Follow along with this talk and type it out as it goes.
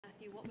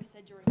Matthew, what was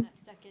said during that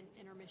second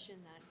intermission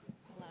that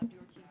allowed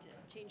your team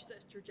to change the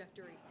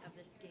trajectory of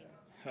this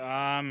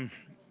game?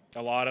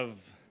 A lot of,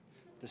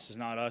 this is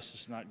not us,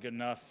 this is not good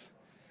enough.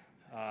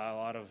 A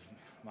lot of,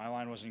 my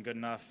line wasn't good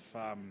enough,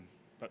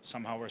 but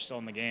somehow we're still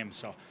in the game.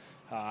 So,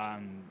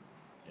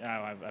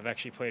 I've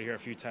actually played here a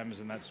few times,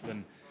 and that's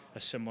been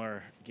a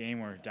similar game.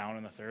 We're down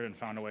in the third and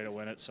found a way to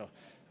win it. So,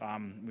 I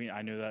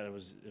knew that it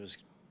was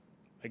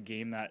a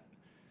game that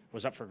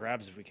was up for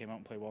grabs if we came out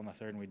and played well in the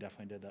third, and we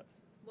definitely did that.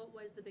 What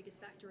was the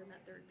biggest factor in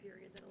that third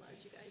period that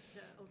allowed you guys to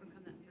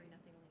overcome that 3-0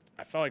 lead?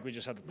 I felt like we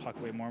just had the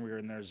puck way more. We were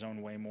in their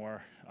zone way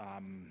more.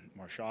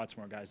 More shots,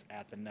 more guys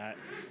at the net,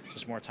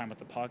 just more time with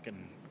the puck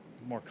and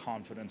more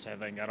confidence, I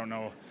think. I don't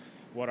know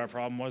what our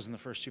problem was in the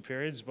first two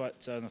periods,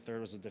 but in the third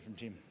was a different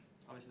team.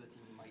 Obviously, the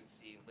team you might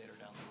see later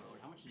down the road.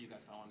 How much did you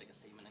guys kind of want to make a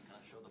statement and kind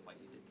of show the fight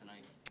you did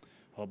tonight?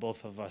 Well,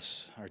 both of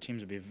us, our teams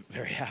would be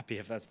very happy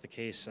if that's the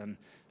case. And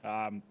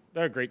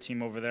they're a great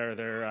team over there.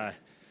 They're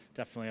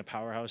definitely a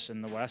powerhouse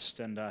in the West,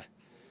 and a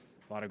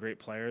lot of great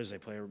players. They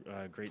play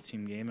a great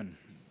team game, and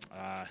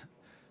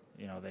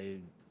you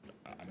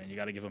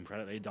got to give them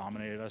credit. They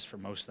dominated us for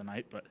most of the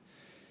night, but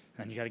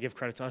then you got to give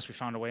credit to us. We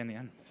found a way in the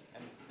end.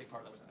 And a big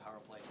part of that was the power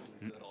play. It's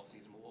been good all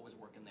season. But what was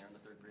working there in the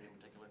third period in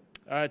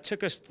particular? It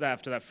took us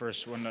after that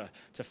first one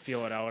to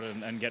feel it out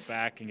and get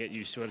back and get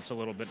used to it. It's a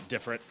little bit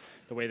different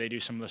the way they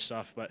do some of the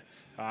stuff, but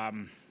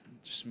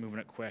just moving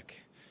it quick,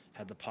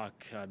 had the puck,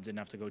 didn't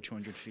have to go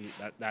 200 feet,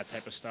 that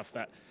type of stuff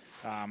that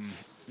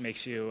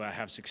makes you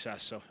have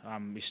success. So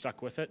we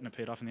stuck with it, and it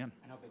paid off in the end.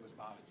 And how big was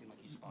Bob? It seemed like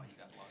he spot you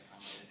guys a lot of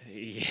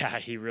time. Yeah,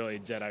 he really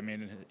did. I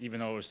mean, even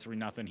though it was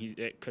 3-0,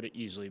 it could have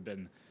easily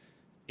been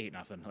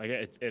 8-0. Like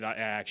it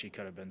actually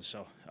could have been.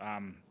 So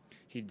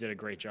he did a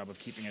great job of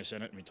keeping us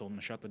in it, and we told him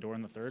to shut the door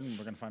in the third, and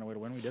we're going to find a way to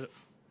win. We did it.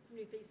 Some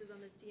new faces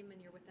on this team,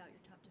 and you're without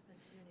your top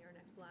defenseman, Aaron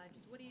Ekblad.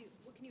 Just what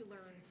can you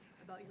learn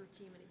about your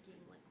team in a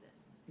game like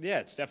this? Yeah,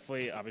 it's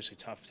definitely obviously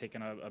tough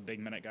taking a big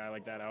minute guy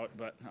like that out,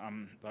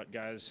 but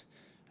guys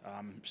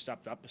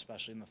stepped up,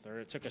 especially in the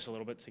third. It took us a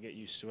little bit to get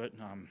used to it.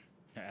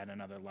 Add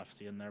another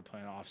lefty in there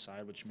playing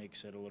offside, which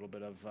makes it a little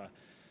bit of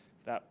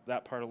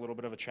that part a little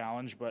bit of a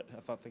challenge. But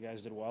I thought the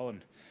guys did well,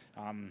 and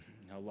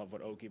love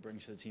what Oki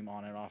brings to the team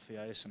on and off the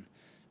ice. And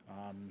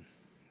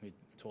we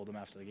told them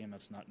after the game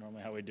that's not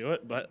normally how we do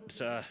it, but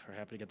we're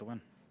happy to get the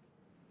win.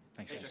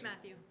 Thanks, guys.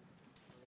 Matthew.